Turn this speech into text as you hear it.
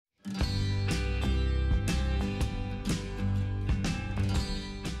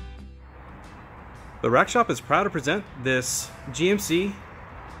The Rack Shop is proud to present this GMC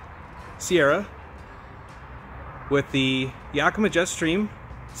Sierra with the Yakima JetStream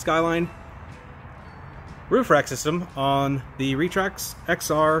SkyLine roof rack system on the Retrax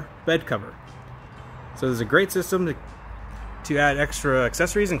XR bed cover. So this is a great system to add extra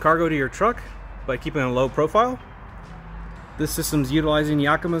accessories and cargo to your truck by keeping a low profile. This system is utilizing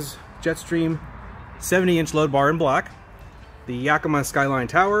Yakima's JetStream 70-inch load bar in black, the Yakima SkyLine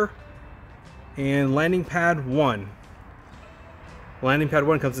tower, and landing pad 1. Landing pad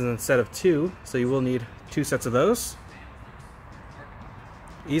 1 comes in a set of 2, so you will need 2 sets of those.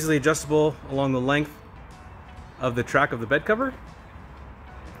 Easily adjustable along the length of the track of the bed cover,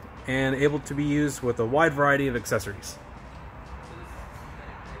 and able to be used with a wide variety of accessories.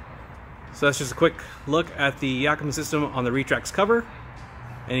 So that's just a quick look at the Yakima system on the Retrax cover.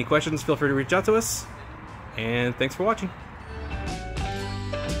 Any questions, feel free to reach out to us, and thanks for watching.